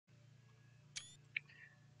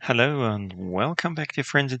Hello and welcome back, dear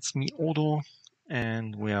friends. It's me, Odo,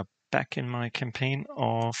 and we are back in my campaign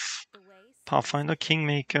of Pathfinder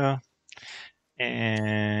Kingmaker.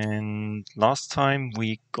 And last time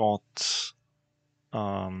we got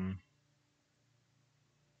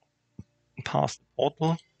past the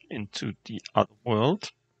portal into the other world,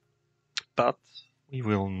 but we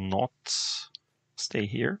will not stay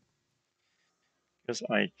here because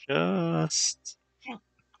I just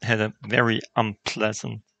had a very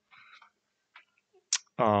unpleasant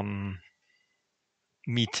um,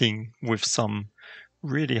 meeting with some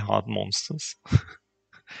really hard monsters.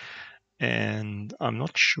 And I'm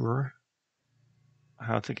not sure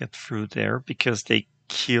how to get through there because they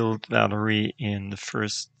killed Valerie in the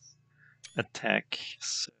first attack.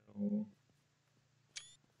 So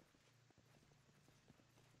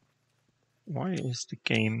why is the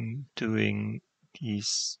game doing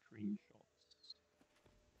these screenshots?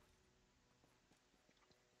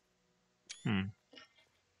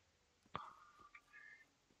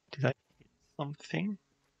 Did I hit something?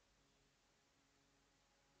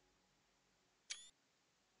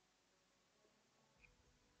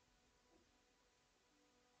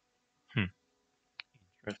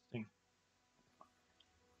 Interesting.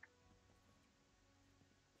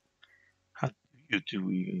 How do you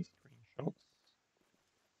do even screenshots?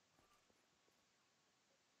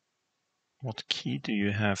 What key do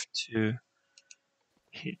you have to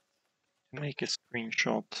hit to make a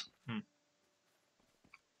screenshot?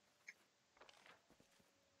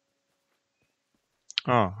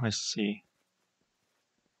 Oh, I see.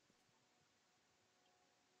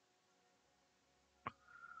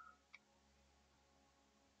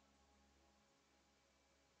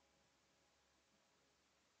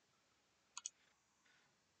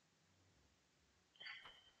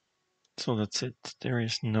 So that's it. There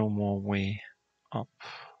is no more way up.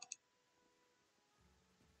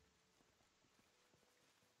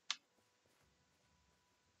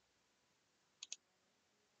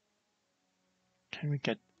 Can we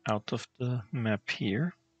get out of the map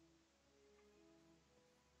here?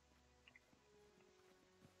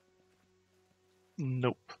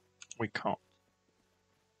 Nope, we can't.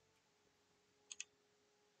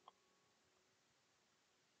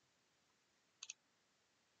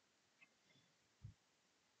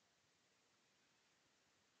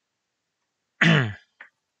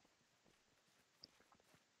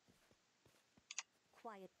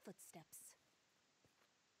 Quiet footsteps.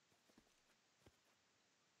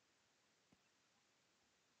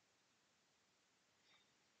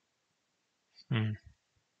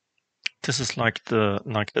 This is like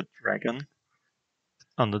the dragon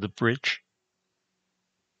under the bridge.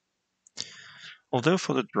 Although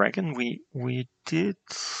for the dragon we did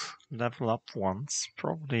level up once.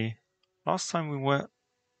 Probably last time we were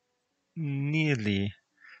nearly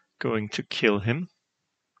going to kill him.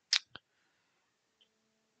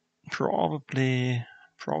 Probably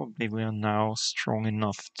we are now strong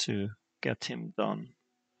enough to get him done.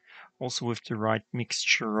 Also with the right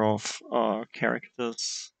mixture of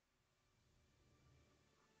characters.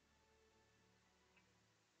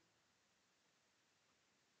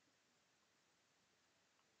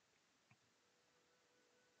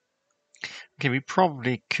 Okay, we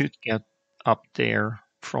probably could get up there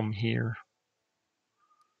from here.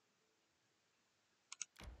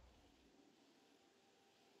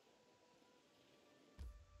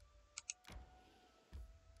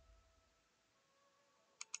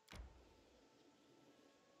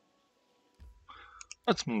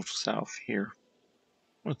 Let's move south here.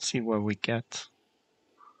 Let's see where we get.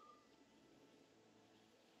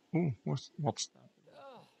 Ooh, what's that?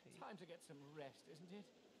 Oh, time to get some rest, isn't it?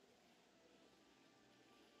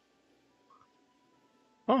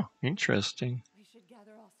 Oh, interesting. We should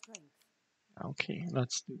gather our strength. Okay,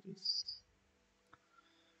 let's do this.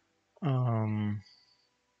 Um,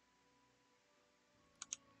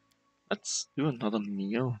 let's do another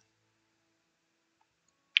meal.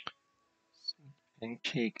 Sweet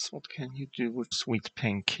pancakes. What can you do with sweet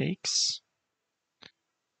pancakes?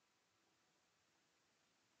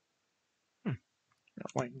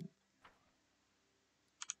 Why?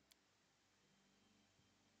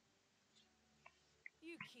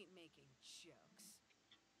 You keep making jokes,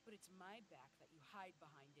 but it's my back that you hide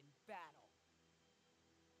behind in battle.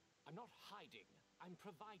 I'm not hiding. I'm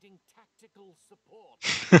providing tactical support.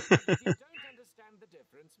 If you don't understand the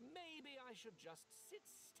difference, maybe I should just sit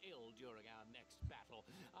still during our next battle.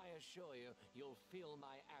 I assure you, you'll feel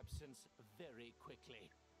my absence very quickly.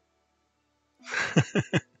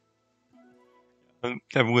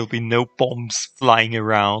 There will be no bombs flying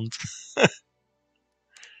around.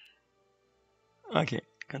 Okay,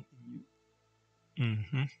 continue.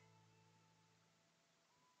 Mm-hmm.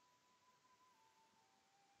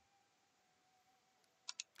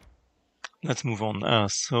 Let's move on.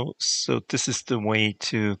 So this is the way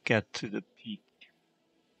to get to the peak.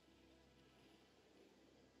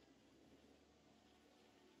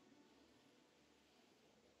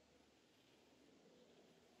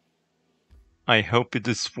 I hope it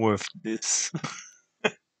is worth this.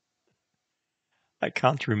 I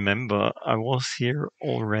can't remember. I was here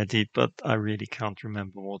already, but I really can't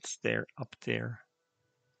remember what's there up there.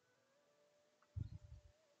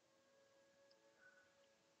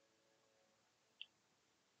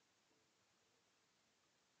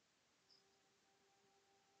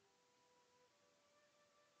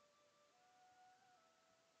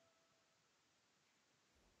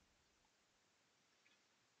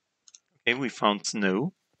 Okay, we found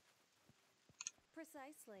snow.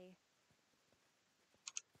 Precisely.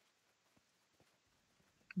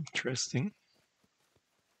 Interesting.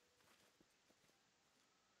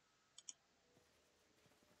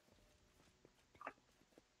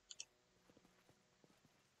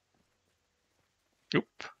 Oop,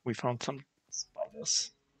 we found some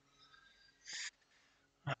spiders.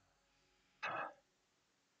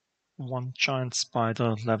 One giant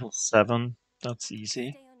spider, level 7. That's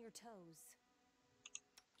easy. Stay on your toes.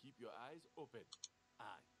 Keep your eyes open. I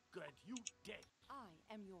grant you death.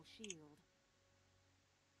 I am your shield.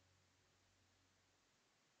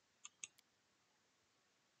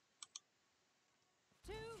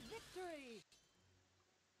 To victory!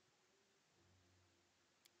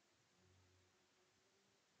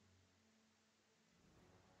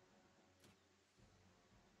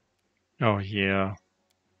 Oh yeah.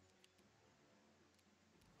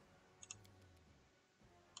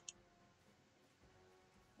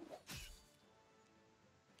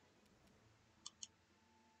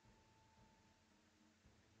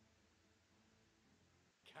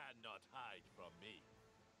 Cannot hide from me.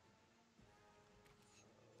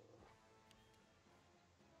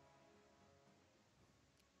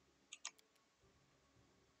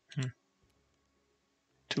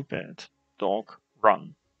 Too bad. Dog,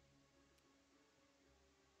 run.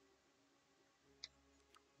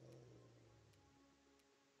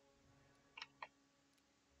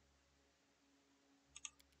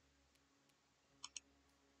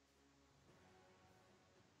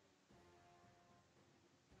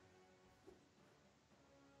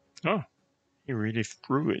 Oh, he really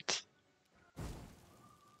threw it.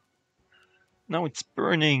 Now it's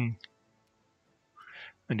burning.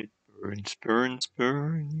 And it burns, burns,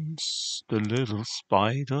 burns. The little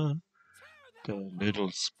spider. The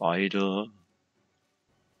little spider.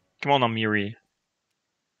 Come on, Amiri.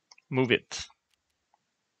 Move it.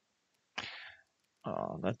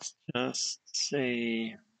 Let's just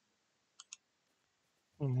say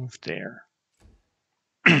we'll move there.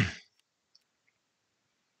 Let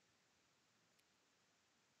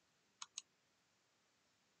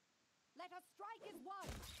us strike as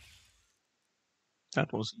one!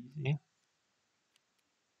 That was easy.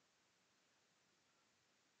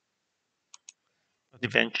 But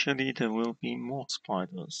eventually there will be more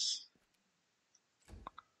spiders.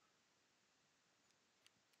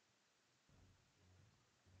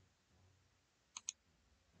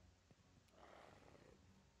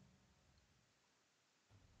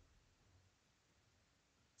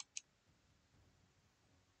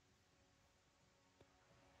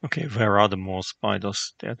 Okay, where are the more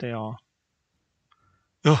spiders? There they are.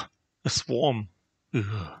 Ugh, a swarm.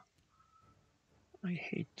 Ugh, I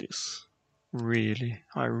hate this. Really,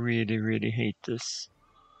 I really, really hate this.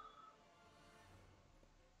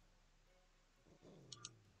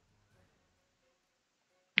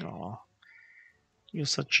 Oh, you're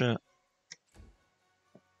such a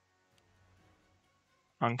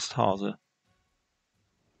Angsthase.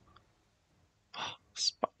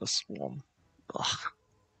 Spider swarm. Ugh.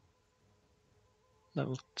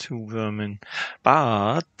 Level 2 vermin.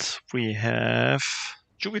 But we have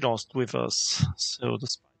Jubilost with us, so the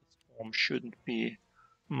spider swarm shouldn't be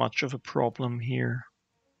much of a problem here.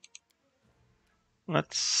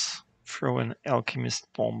 Let's throw an alchemist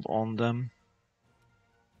bomb on them.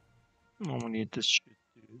 Normally this should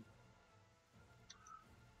do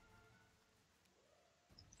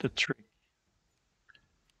the trick.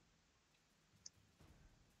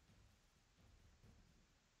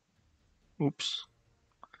 Oops.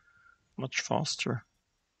 Much faster.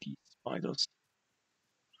 These spiders.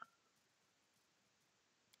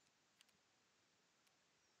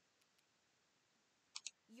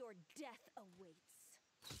 Your death awaits.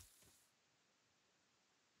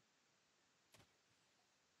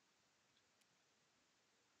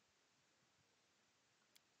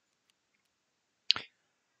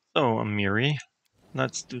 So, Amiri,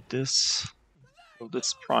 let's do this. Kill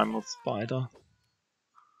this primal spider.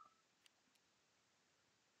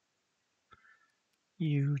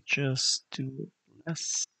 You just do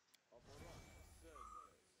less.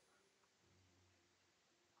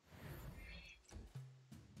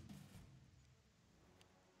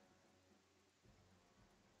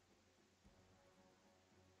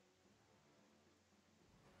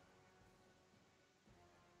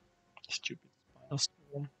 Stupid spider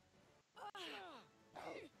storm.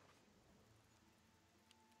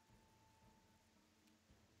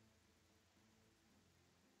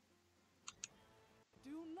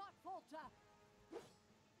 Do not falter.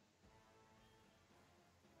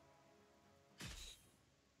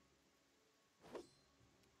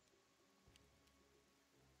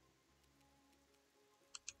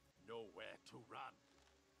 Nowhere to run.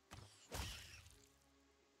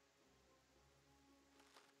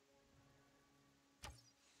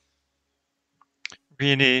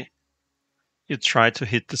 Really? You try to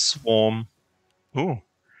hit the swarm. Oh.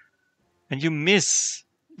 And you miss.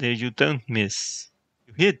 There you don't miss.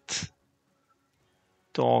 You hit.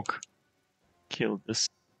 Dog. Kill this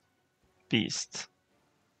beast.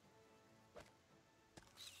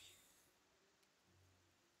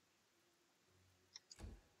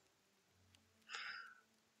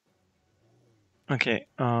 Okay,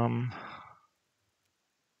 can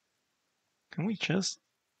we just,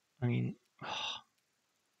 I mean,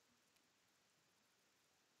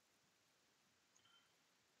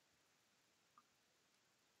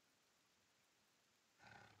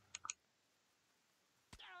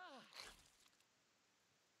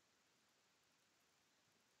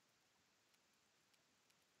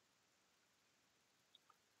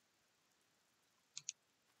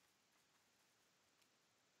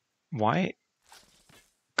 why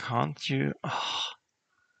can't you,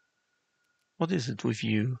 what is it with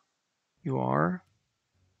you? You are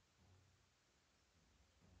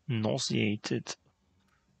nauseated.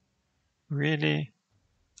 Really?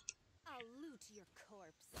 I'll loot your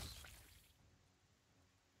corpse.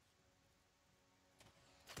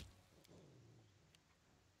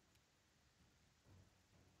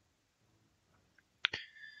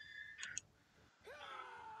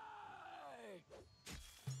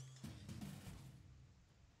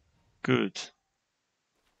 Good.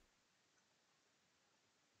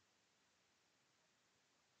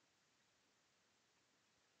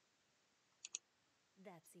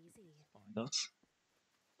 That's easy. That's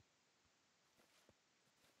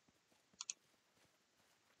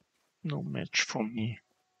no match for me.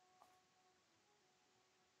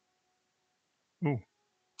 Oh,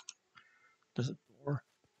 there's a door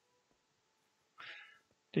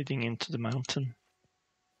leading into the mountain.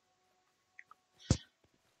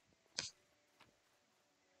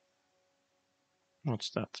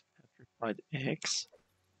 What's that? Petrified eggs.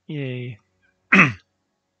 Yay.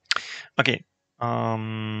 Okay.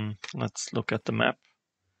 Let's look at the map.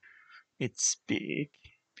 It's big,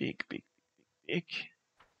 big, big, big.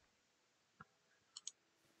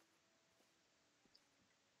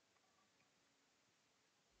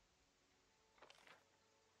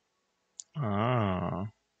 Ah,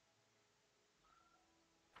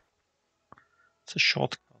 it's a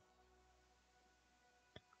shortcut.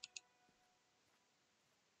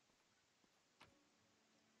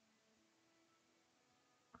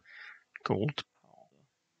 Gold powder.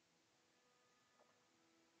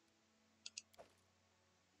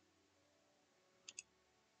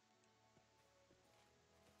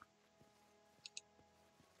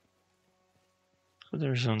 So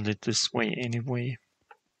there's only this way anyway.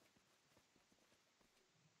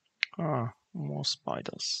 Ah, more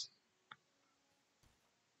spiders.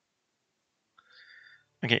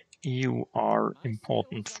 Okay, you are I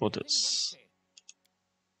important see for you're getting this. rusty.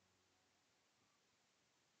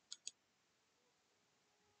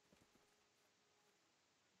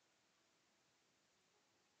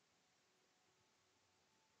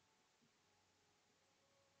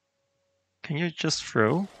 Can you just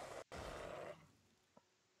throw?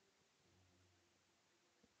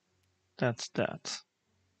 That's that.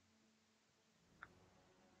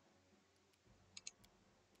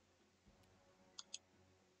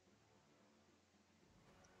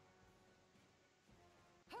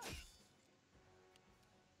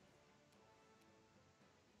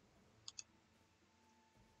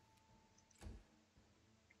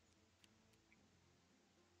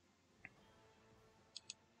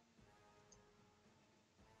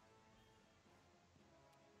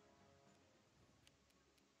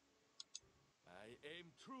 I aim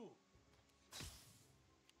true.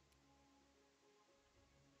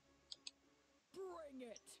 Bring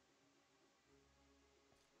it.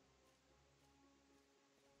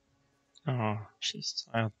 Oh, she's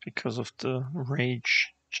tired because of the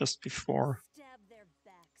rage just before. Stab their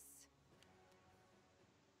backs.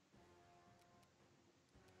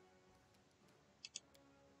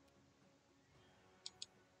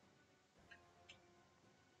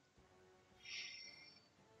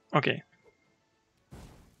 Okay.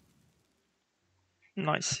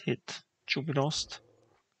 Nice hit, Jubilost.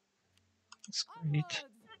 That's great.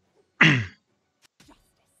 Onwards!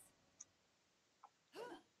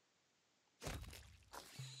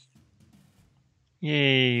 Justice.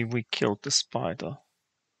 Yay, we killed the spider.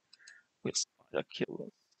 We're spider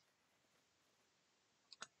killers.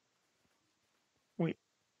 Wait,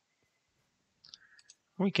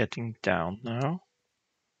 are we getting down now?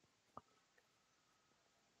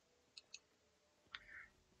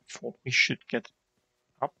 Thought we should get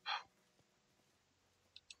up.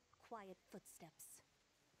 Quiet footsteps.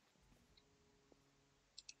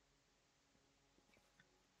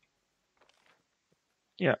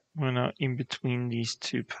 Yeah, we're now in between these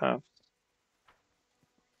two paths.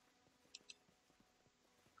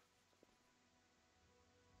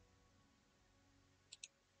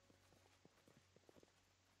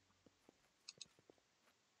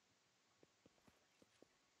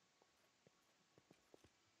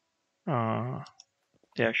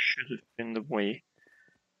 There should have been the way,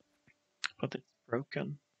 but it's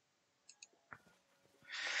broken.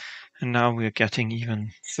 And now we're getting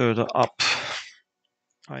even further up.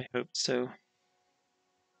 I hope so.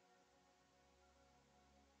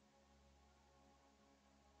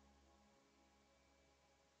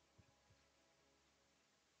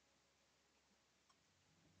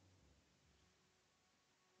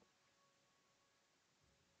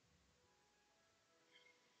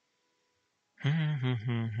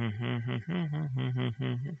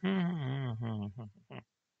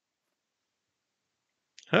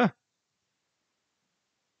 Huh,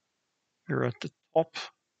 we're at the top.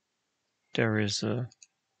 There is a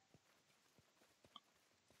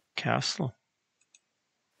castle.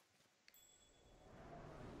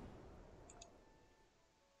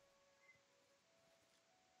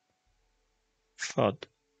 FUD.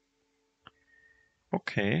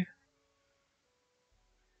 Okay.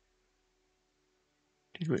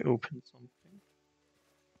 Did we open something?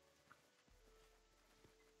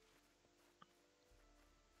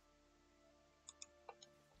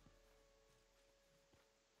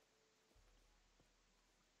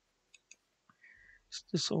 Is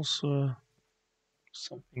this also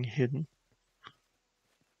something hidden?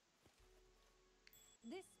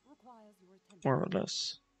 This requires your attention. More or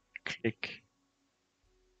less. Click.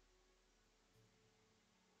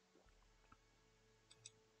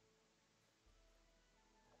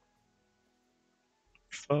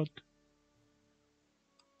 FUD.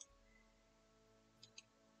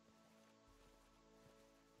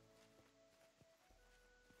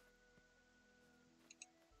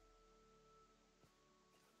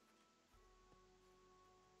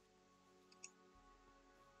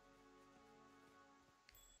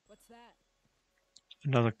 What's that?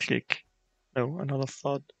 Another click. No, another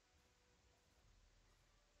FUD.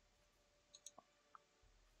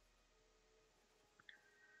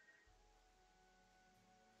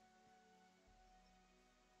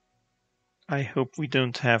 I hope we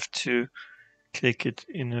don't have to click it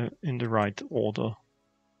in the right order.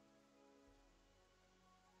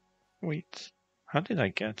 Wait, how did I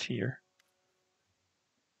get here?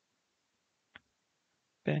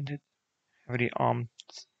 Bandit, heavily armed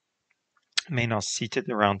men are seated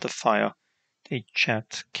around the fire. They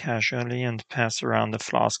chat casually and pass around the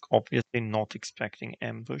flask, obviously not expecting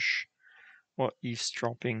ambush or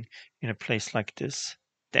eavesdropping in a place like this.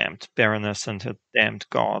 Damned Baroness and her damned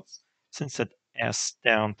guards. Since that ass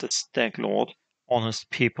downed the stag lord, honest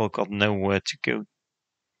people got nowhere to go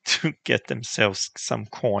to get themselves some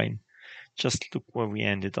coin. Just look where we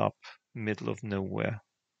ended up, middle of nowhere.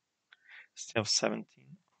 Stealth 17.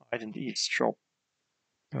 Hide and eavesdrop.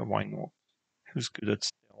 Why not? Who's good at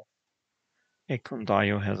stealth?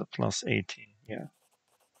 Ekondio has a plus 18. Yeah.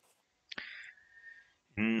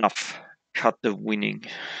 Enough. Cut the winning.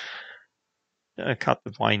 Cut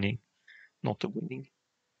the whining, not the winning.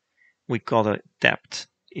 We gotta adapt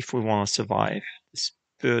if we wanna survive. This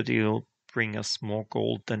birdie'll bring us more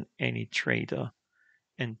gold than any trader.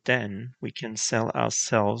 And then we can sell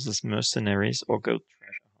ourselves as mercenaries or go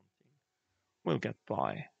treasure hunting. We'll get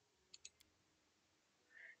by.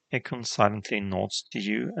 Ekon silently nods to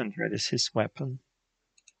you and readies his weapon.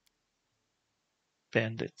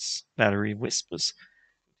 Bandits, Valerie whispers,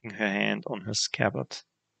 putting her hand on her scabbard.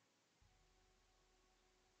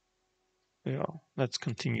 Well, let's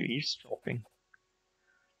continue eavesdropping.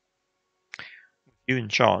 With You in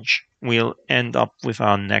charge. We'll end up with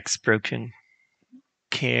our necks broken.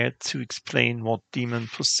 Care to explain what demon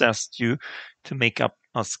possessed you to make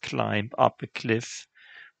us climb up a cliff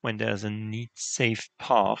when there's a neat, safe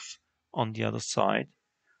path on the other side?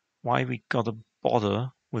 Why we gotta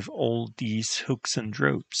bother with all these hooks and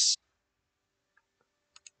ropes?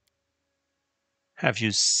 Have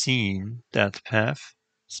you seen that path?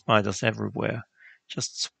 Spiders everywhere,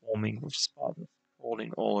 just swarming with spiders,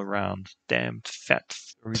 crawling all around. Damned fat,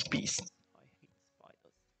 furry beasts. I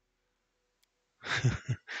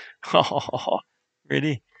hate spiders.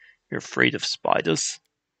 Really? You're afraid of spiders?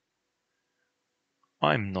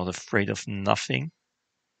 I'm not afraid of nothing.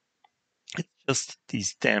 It's just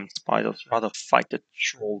these damned spiders rather fight the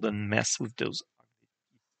troll than mess with those ugly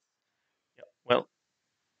beasts. Yeah, well,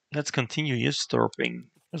 let's continue eavesdropping,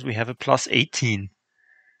 because we have a plus 18.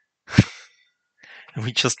 And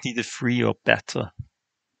we just need a 3 or better.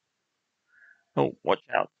 Oh, watch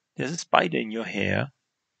out. There's a spider in your hair.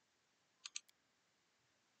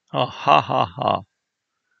 Oh, ha ha ha.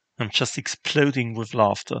 I'm just exploding with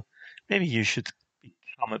laughter. Maybe you should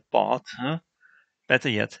become a bard, huh? Better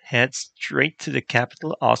yet, head straight to the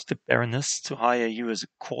capital, ask the Baroness to hire you as a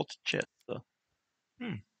court jester.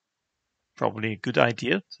 Probably a good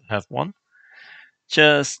idea to have one.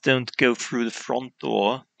 Just don't go through the front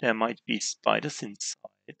door. There might be spiders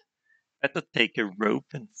inside. Better take a rope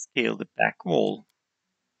and scale the back wall.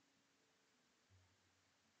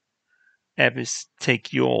 Abyss,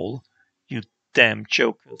 take you all. You damn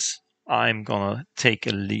jokers. I'm gonna take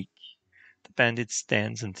a leak. The bandit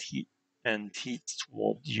stands and heads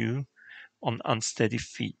toward you on unsteady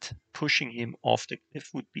feet. Pushing him off the cliff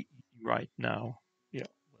would be easy right now. Yeah,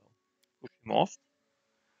 well, push him off.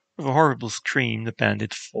 With a horrible scream, the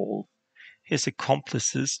bandit falls. His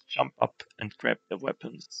accomplices jump up and grab their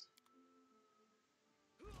weapons.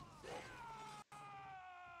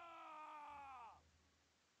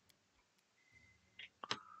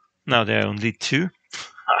 Now there are only two.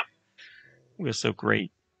 We're so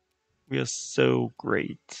great. We are so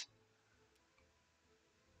great.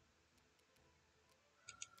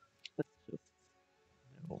 Let's just,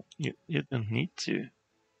 no, you don't need to.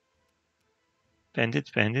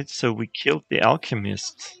 Bandit, bandit. So we killed the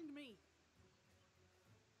alchemist.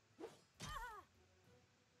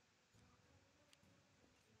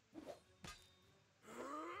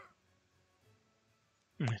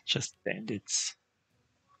 Behind me. Just bandits.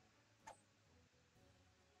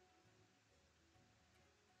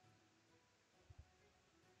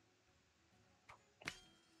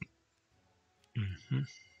 Mhm.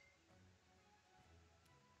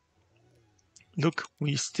 Look,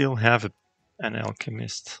 we still have an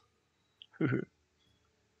alchemist.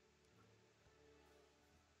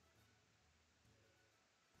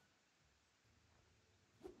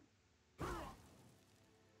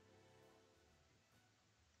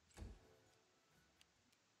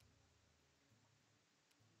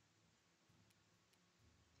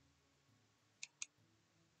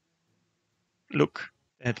 Look,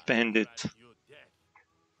 that bandit.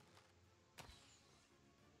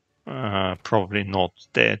 Probably not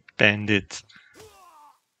that bandit.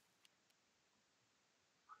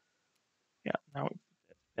 Yeah, now it's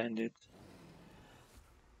that bandit.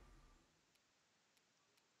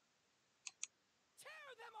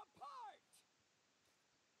 Tear them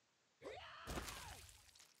apart.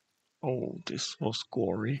 Oh, this was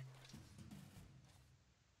gory.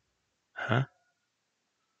 Huh?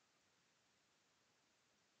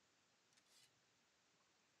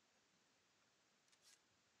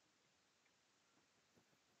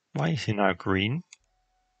 Why is he now green?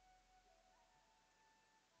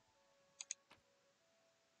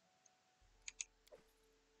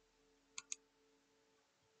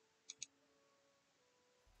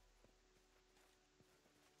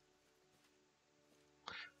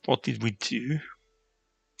 What did we do?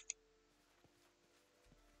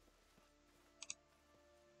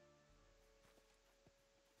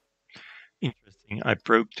 Interesting. I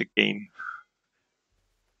broke the game.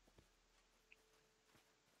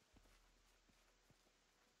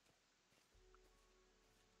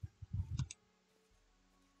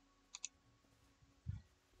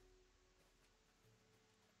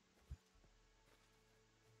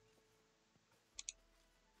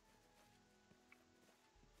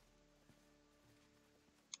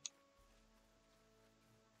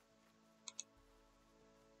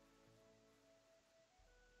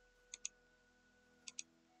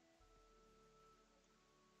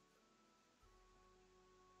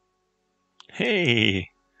 Hey,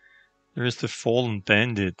 there's the fallen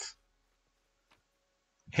bandit.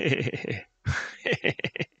 This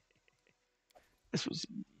was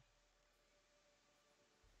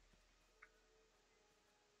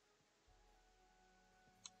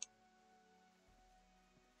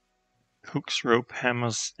hooks, rope,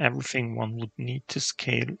 hammers, everything one would need to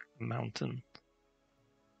scale a mountain.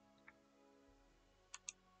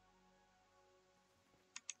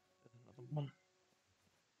 Another one.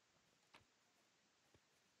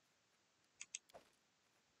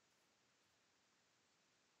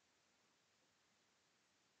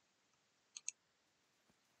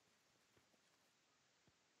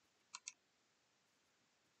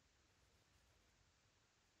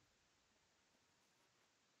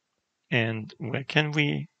 And where can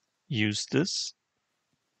we use this?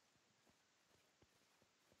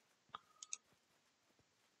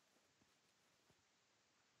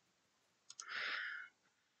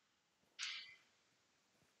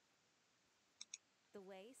 The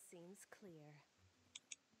way seems clear.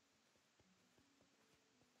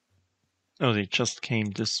 Oh, they just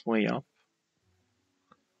came this way up.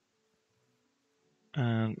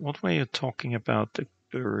 And what were you talking about the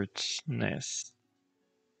bird's nest?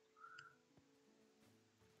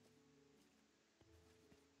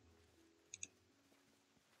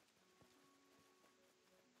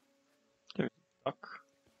 There's a duck.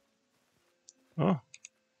 Oh,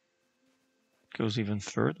 it goes even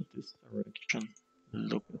further this direction.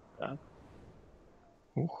 Look at that.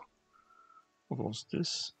 Oh, what was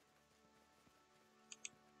this?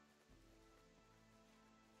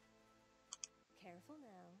 Careful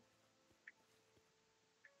now.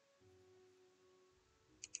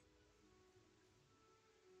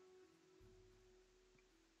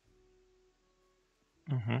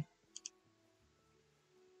 Mm-hmm.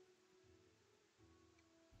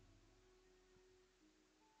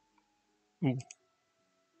 Ooh,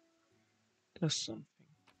 there's something.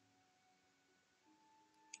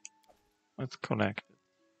 Let's collect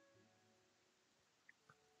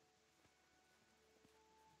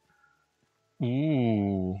it.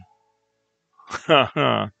 Ooh.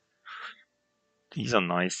 Haha. These are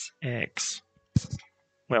nice eggs.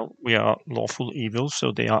 Well, we are lawful evil,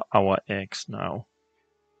 so they are our eggs now.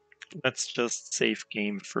 Let's just save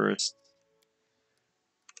game first.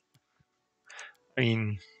 I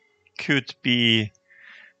mean, could be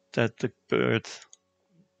that the bird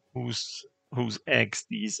whose eggs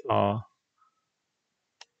these are.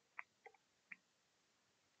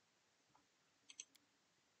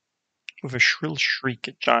 With a shrill shriek,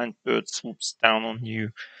 a giant bird swoops down on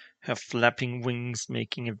you, her flapping wings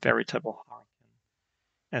making a veritable hurricane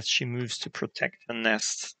as she moves to protect her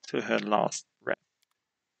nest to her last breath.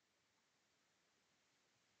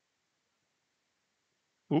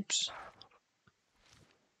 Oops,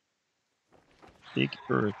 big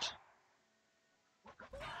bird.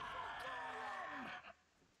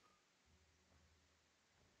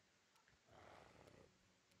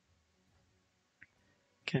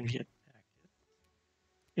 Can we attack it?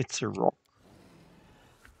 It's a rock.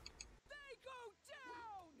 They go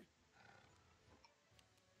down!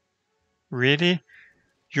 Really?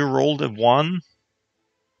 You rolled a 1?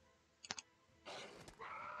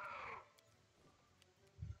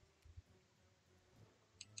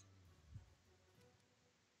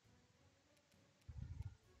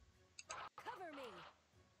 Cover me.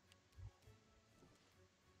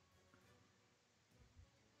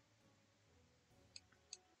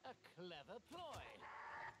 A clever ploy.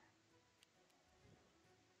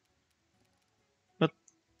 But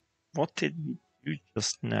what did we do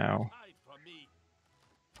just now? Hide from me.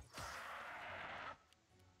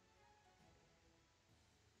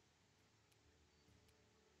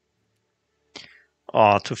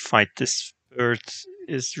 Ah, to fight this bird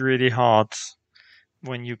is really hard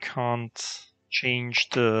when you can't change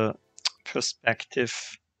the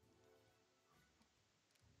perspective.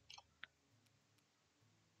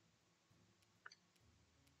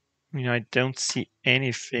 I mean, I don't see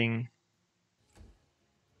anything.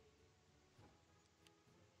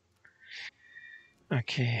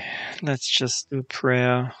 Okay, let's just do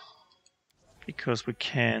prayer because we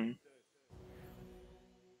can.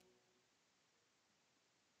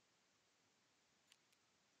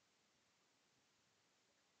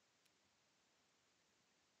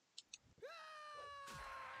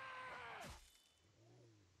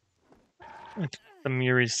 The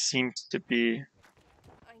Miri seems to be.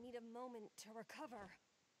 I need a moment to recover.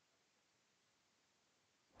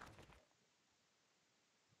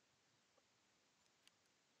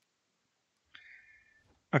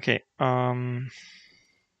 Okay,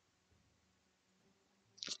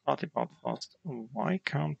 start about fast. Why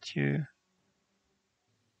can't you?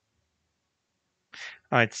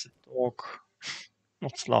 Ah, it's a dog,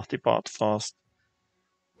 not Slutty but fast.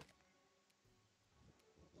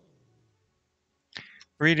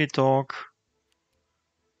 Really, dog?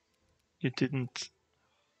 You didn't.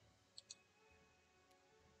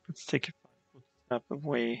 Let's take a step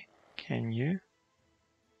away, can you?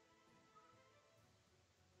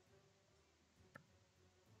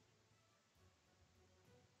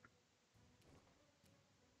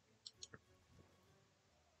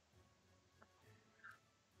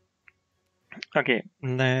 Okay,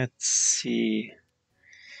 let's see.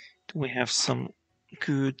 Do we have some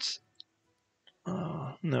good?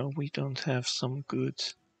 No, we don't have some good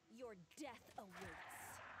Your death awaits.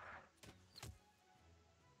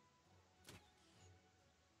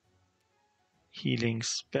 healing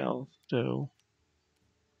spell, though.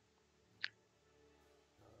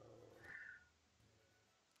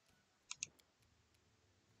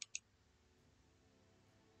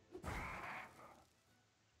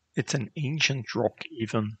 It's an ancient rock,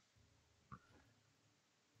 even.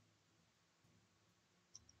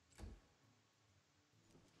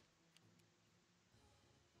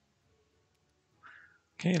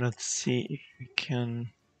 Okay, let's see if we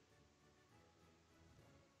can.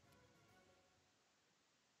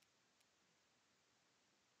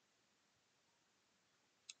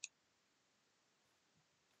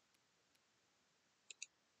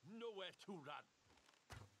 Nowhere to run.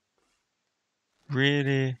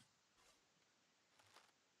 Really?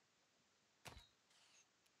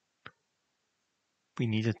 We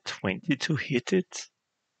needed 20 to hit it?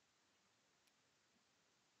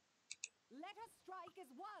 Let us strike as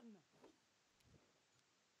one.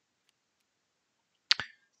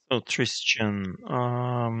 So, Tristan, let's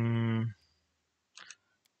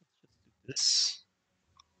just do this.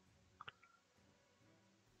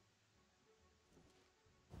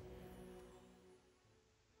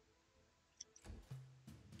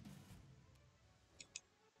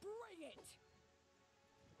 Bring it.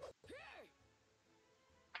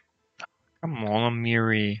 Come on,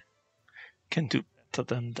 Amiri. Can do better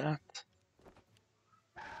than that.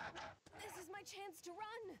 This is my chance to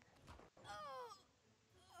run.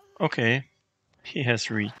 Oh. Okay, he has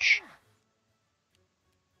reach.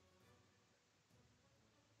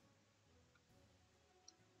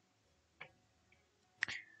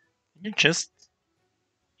 Can you just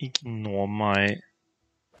ignore my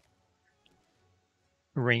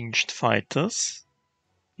ranged fighters?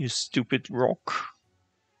 You stupid rock.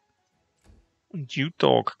 And you,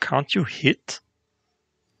 dog, can't you hit?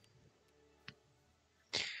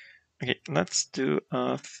 Okay, let's do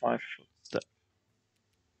a 5-foot step.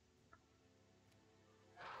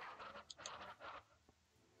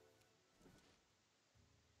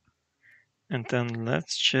 And then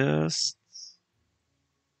let's just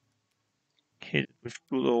hit it with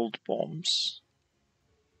good old bombs.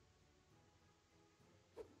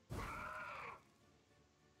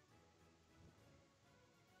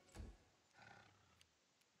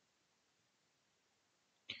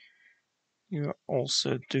 You're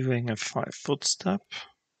also doing a 5-foot step.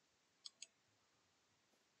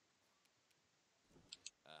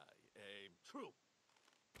 True.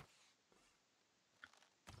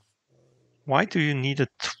 Why do you need a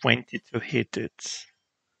 20 to hit it?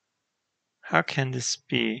 How can this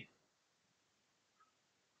be?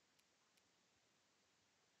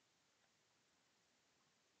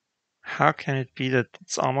 How can it be that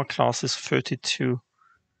its armor class is 32?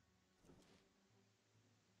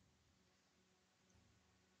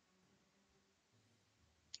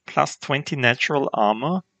 Plus 20 natural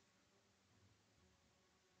armor?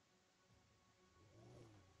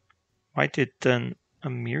 Why did then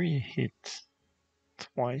Amiri hit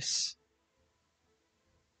twice?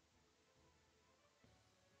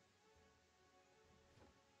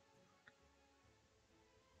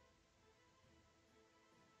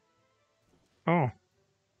 Oh,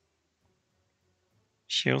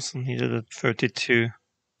 she also needed a 32.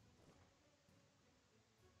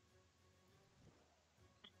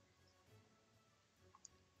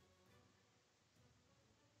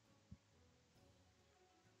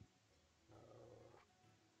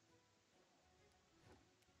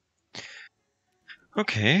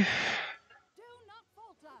 Okay. Do not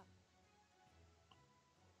falter.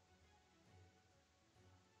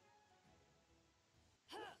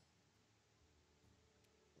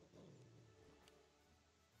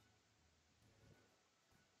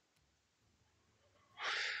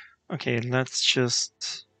 Okay, let's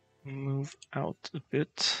just move out a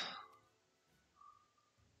bit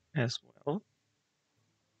as well.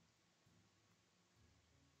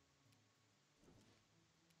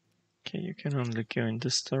 Okay, you can only go in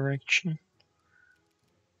this direction.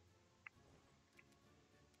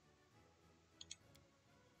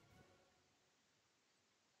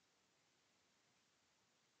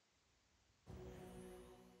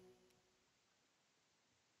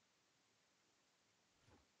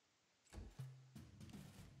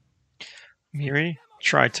 Miri,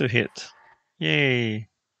 try to hit. Yay!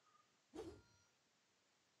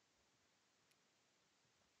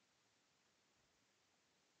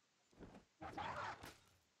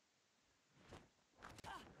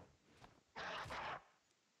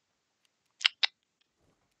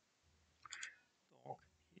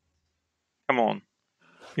 Come on,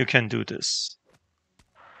 you can do this.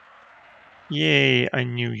 Yay, I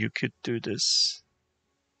knew you could do this.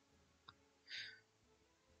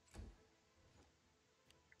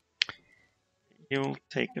 You'll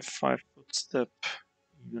take a 5-foot step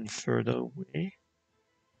even further away.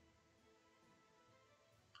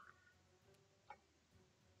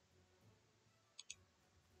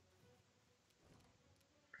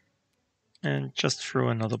 And just throw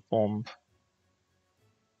another bomb.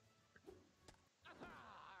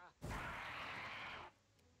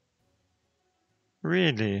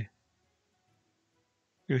 Really?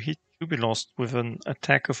 You hit Jubilost with an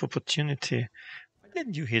attack of opportunity. Why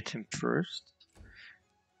didn't you hit him first?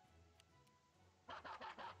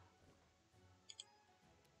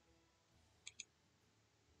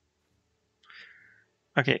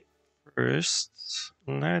 Okay, first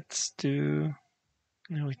let's do...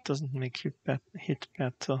 No, it doesn't make you hit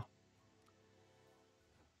better.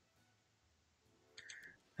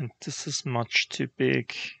 And this is much too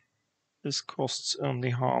big. This costs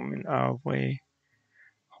only harm in our way.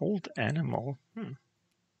 Hold animal.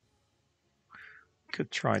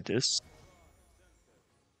 Could try this.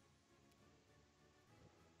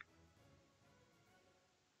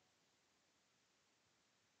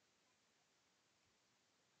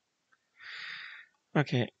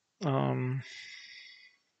 Okay.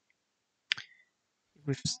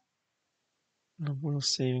 With the will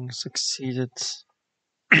saving succeeded.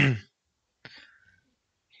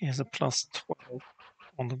 He has a plus 12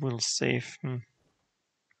 on the will save.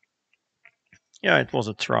 Yeah, it was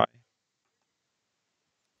a try.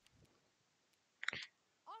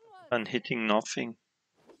 And hitting nothing.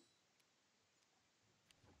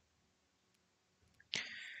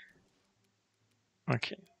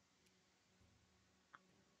 Okay.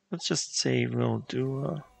 Let's just say we'll do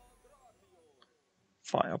a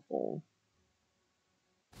fireball.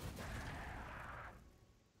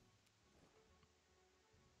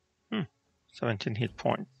 17 hit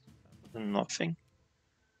points. Nothing.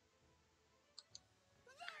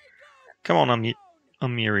 Come on,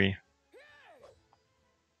 Amiri.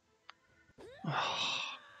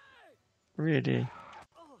 Really?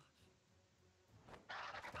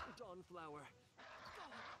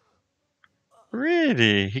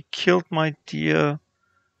 Really? He killed my dear.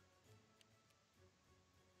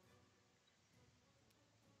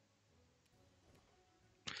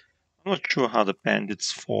 I'm not sure how the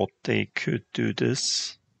bandits thought they could do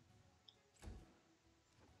this.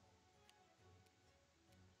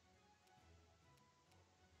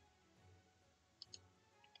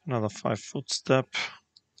 Another 5-foot step.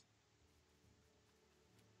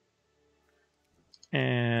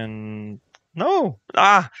 And no!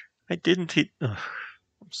 I didn't hit. Ugh,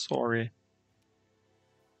 I'm sorry.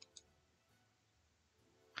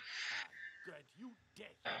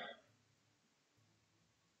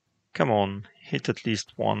 Come on, hit at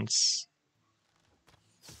least once.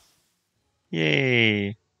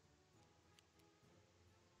 Yay!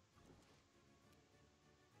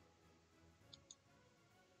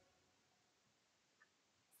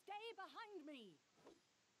 Stay behind me.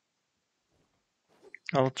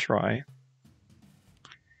 I'll try.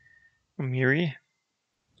 Amiri,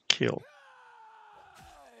 kill.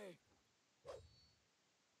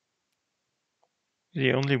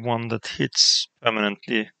 The only one that hits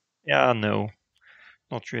permanently. Yeah, no.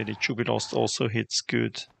 Not really. Jubilost also hits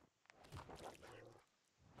good.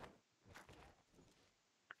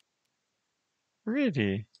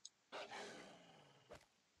 Really?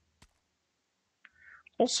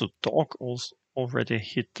 Also, dog also already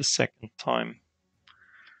hit the second time.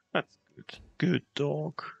 That's good. Good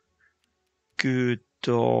dog. Good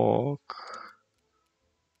dog.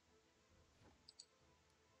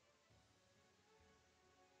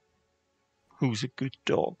 Who's a good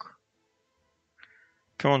dog?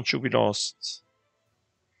 Come on, Jubilost.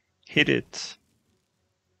 Hit it.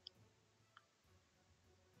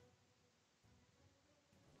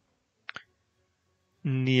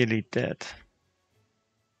 Nearly dead.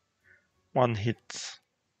 One hit.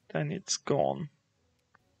 Then it's gone.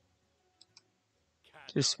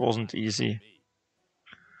 This wasn't easy.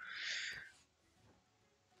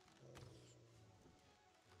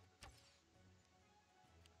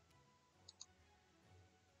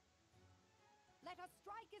 Let us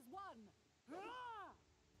strike as one.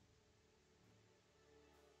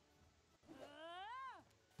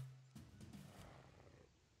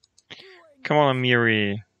 Come on,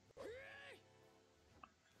 Amiri.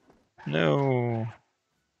 No.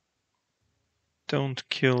 Don't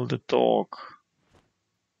kill the dog.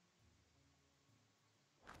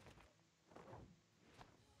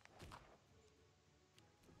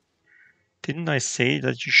 Didn't I say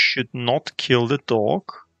that you should not kill the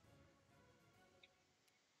dog?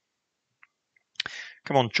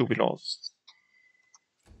 Come on, Jubilos.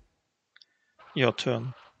 Your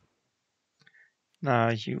turn. Now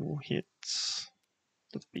you hit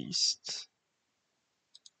the beast.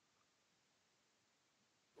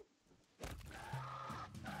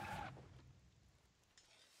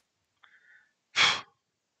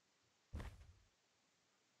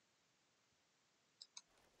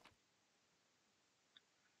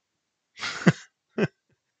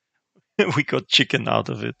 We got chicken out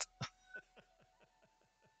of it.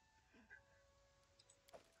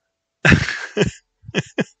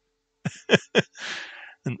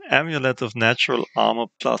 An amulet of natural armor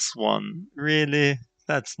 +1. Really?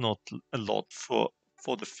 That's not a lot for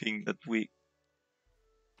the thing that we...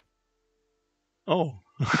 Oh.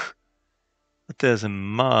 But there's a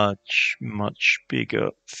much, much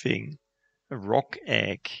bigger thing. A rock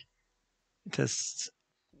egg. It has...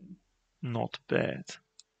 Not bad.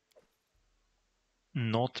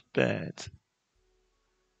 Not bad.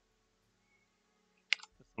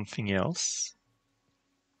 Something else.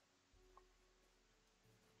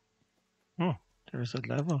 Oh, there is a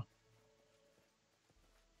lever.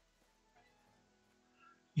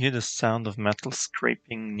 You hear the sound of metal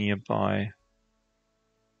scraping nearby.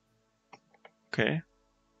 Okay.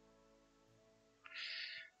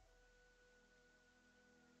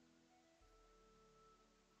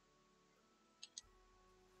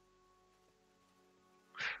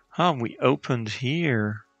 Ah, we opened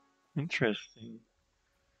here. Interesting.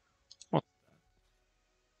 What?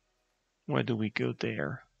 Why do we go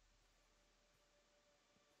there?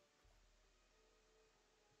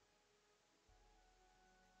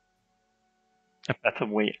 A better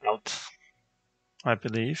way out, I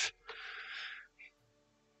believe.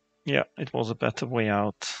 Yeah, it was a better way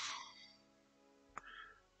out.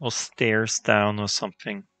 Or stairs down or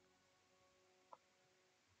something.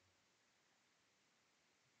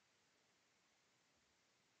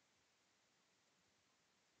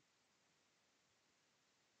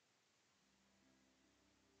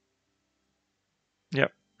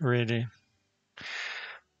 Yep, really.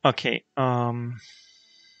 Okay,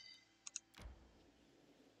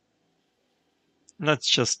 let's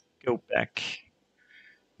just go back.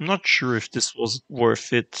 I'm not sure if this was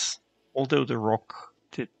worth it, although the rock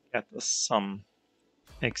did get us some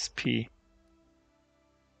XP.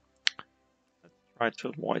 Let's try to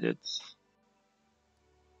avoid it.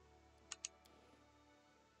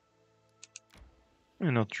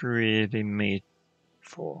 We're not really made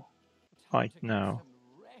for fight now.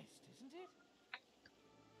 Rest, isn't it?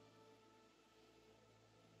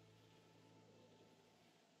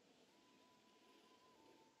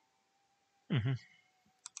 Mm-hmm.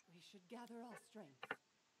 We should gather our strength.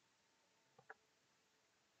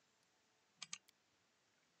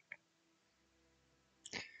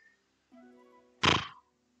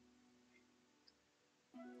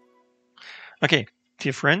 Okay,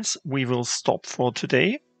 dear friends, we will stop for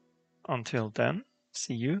today. Until then,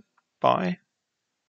 see you. Bye.